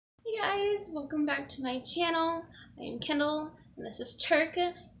guys, welcome back to my channel. I am Kendall and this is Turk.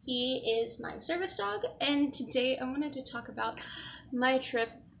 He is my service dog, and today I wanted to talk about my trip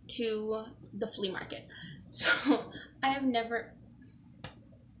to the flea market. So I've never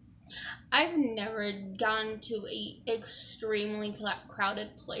gone to a extremely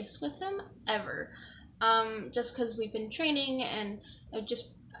crowded place with him ever. Just because we've been training and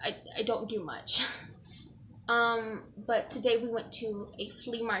I don't do much. But today we went to a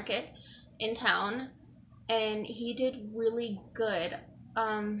flea market in town and he did really good.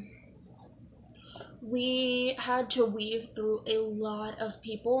 We had to weave through a lot of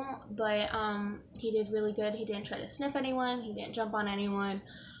people, but he did really good. He didn't try to sniff anyone, he didn't jump on anyone.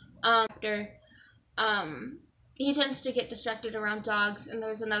 He tends to get distracted around dogs, and there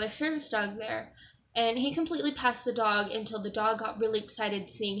was another service dog there, and he completely passed the dog until the dog got really excited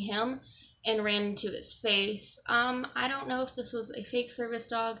seeing him and ran into his face. I don't know if this was a fake service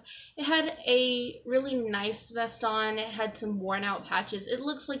dog. It had a really nice vest on. It had some worn out patches. It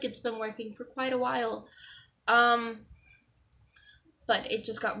looks like it's been working for quite a while. But it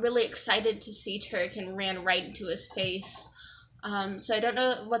just got really excited to see Turk and ran right into his face. So I don't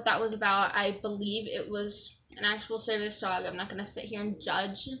know what that was about. I believe it was an actual service dog. I'm not going to sit here and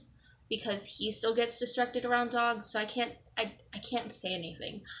judge because he still gets distracted around dogs, so I can't say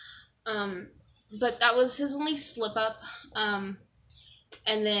anything. But that was his only slip up. And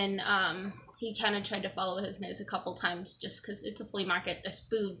then he kind of tried to follow his nose a couple times just because it's a flea market. There's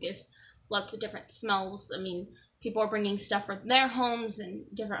food, there's lots of different smells. I mean, people are bringing stuff from their homes, and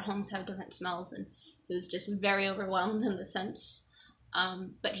different homes have different smells, and he was just very overwhelmed in the sense.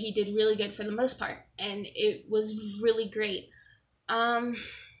 But he did really good for the most part, and it was really great.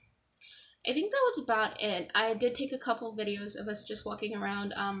 I think that was about it. I did take a couple videos of us just walking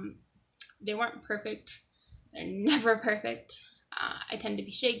around. They weren't perfect. They're never perfect. I tend to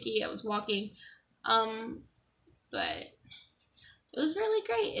be shaky. I was walking. But it was really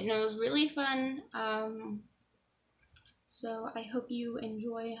great, and it was really fun. So I hope you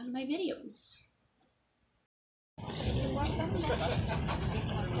enjoy my videos.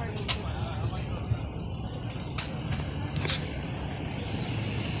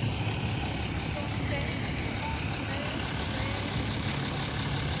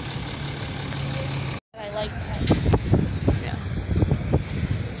 I like that.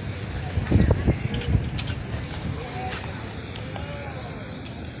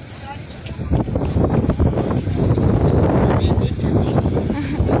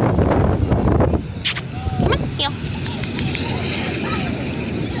 Yeah.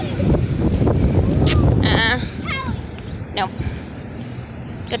 No.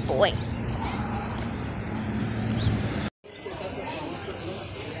 Good boy.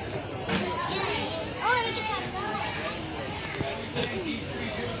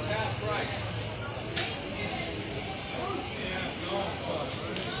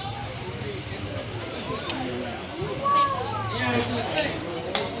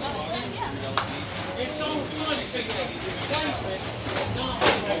 It's so funny to get a replacement, not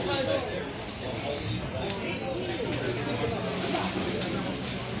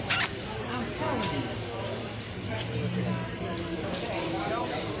I'm telling you.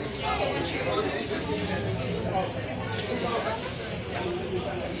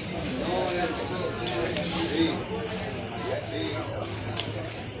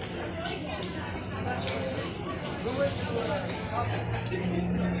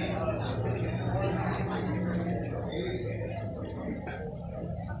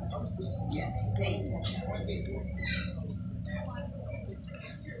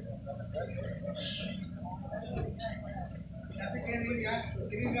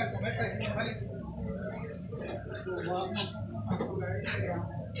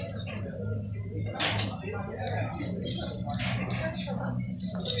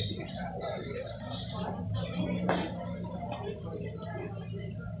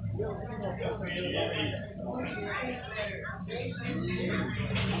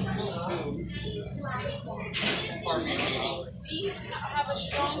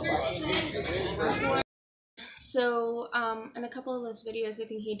 So, in a couple of those videos, I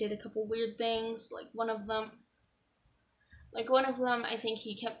think he did a couple weird things. Like one of them, I think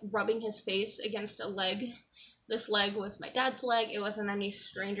he kept rubbing his face against a leg. This leg was my dad's leg. It wasn't any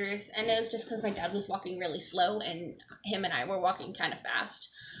strangers, and it was just because my dad was walking really slow, and him and I were walking kind of fast.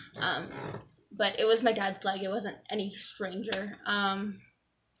 But it was my dad's leg. It wasn't any stranger. I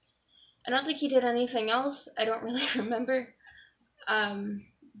don't think he did anything else. I don't really remember.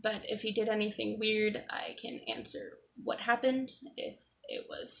 But if he did anything weird, I can answer what happened, if it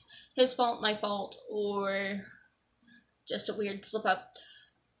was his fault, my fault, or just a weird slip up.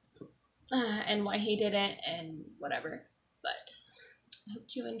 and why he did it and whatever. But I hope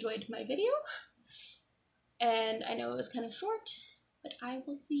you enjoyed my video. And I know it was kind of short, but I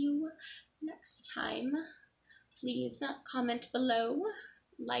will see you next time. Please comment below,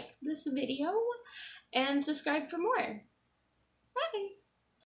 like this video, and subscribe for more. Bye!